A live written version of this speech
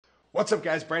What's up,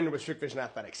 guys? Brandon with Strict Vision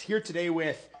Athletics here today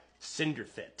with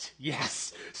Cinderfit.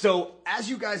 Yes. So as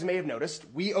you guys may have noticed,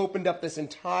 we opened up this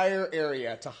entire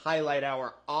area to highlight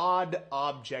our odd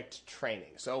object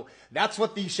training. So that's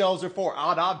what these shelves are for,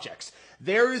 odd objects.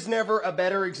 There is never a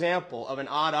better example of an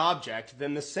odd object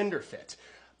than the Cinderfit.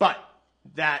 But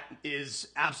that is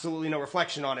absolutely no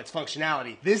reflection on its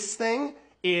functionality. This thing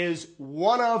is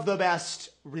one of the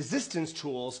best resistance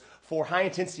tools for high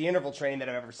intensity interval training that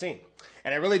I've ever seen.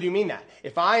 And I really do mean that.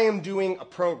 If I am doing a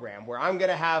program where I'm going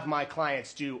to have my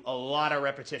clients do a lot of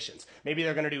repetitions, maybe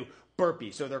they're going to do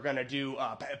burpees, or they're going to do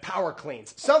power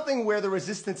cleans, something where the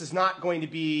resistance is not going to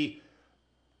be,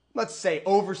 let's say,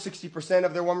 over 60%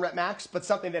 of their 1 rep max, but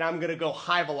something that I'm going to go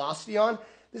high velocity on,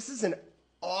 this is an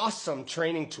awesome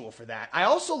training tool for that. I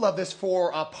also love this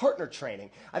for partner training.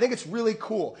 I think it's really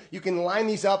cool. You can line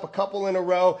these up a couple in a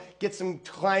row, get some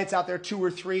clients out there, 2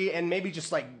 or 3, and maybe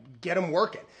just like get them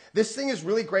working. This thing is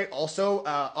really great also,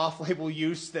 off-label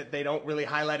use that they don't really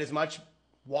highlight as much,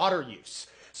 water use.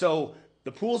 So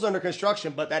the pool's under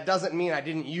construction, but that doesn't mean I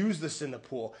didn't use this in the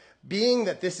pool. Being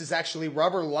that this is actually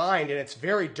rubber lined and it's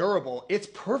very durable, it's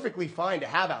perfectly fine to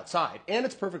have outside, and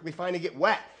it's perfectly fine to get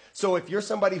wet. So if you're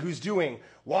somebody who's doing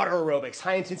water aerobics,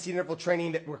 high intensity interval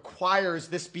training that requires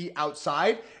this be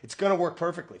outside, it's going to work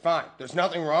perfectly fine. There's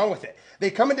nothing wrong with it.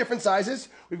 They come in different sizes.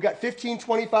 We've got 15,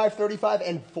 25, 35,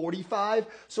 and 45.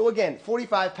 So again,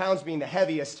 45 pounds being the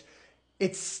heaviest,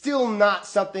 it's still not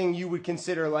something you would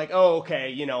consider like, oh, okay,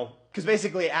 you know, because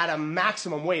basically at a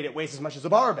maximum weight, it weighs as much as a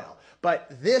barbell.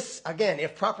 But this, again,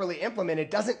 if properly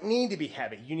implemented, doesn't need to be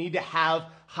heavy. You need to have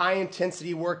high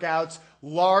intensity workouts,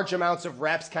 large amounts of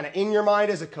reps kind of in your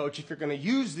mind as a coach if you're going to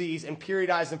use these and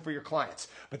periodize them for your clients.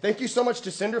 But thank you so much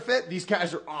to Cinderfit. These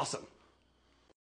guys are awesome.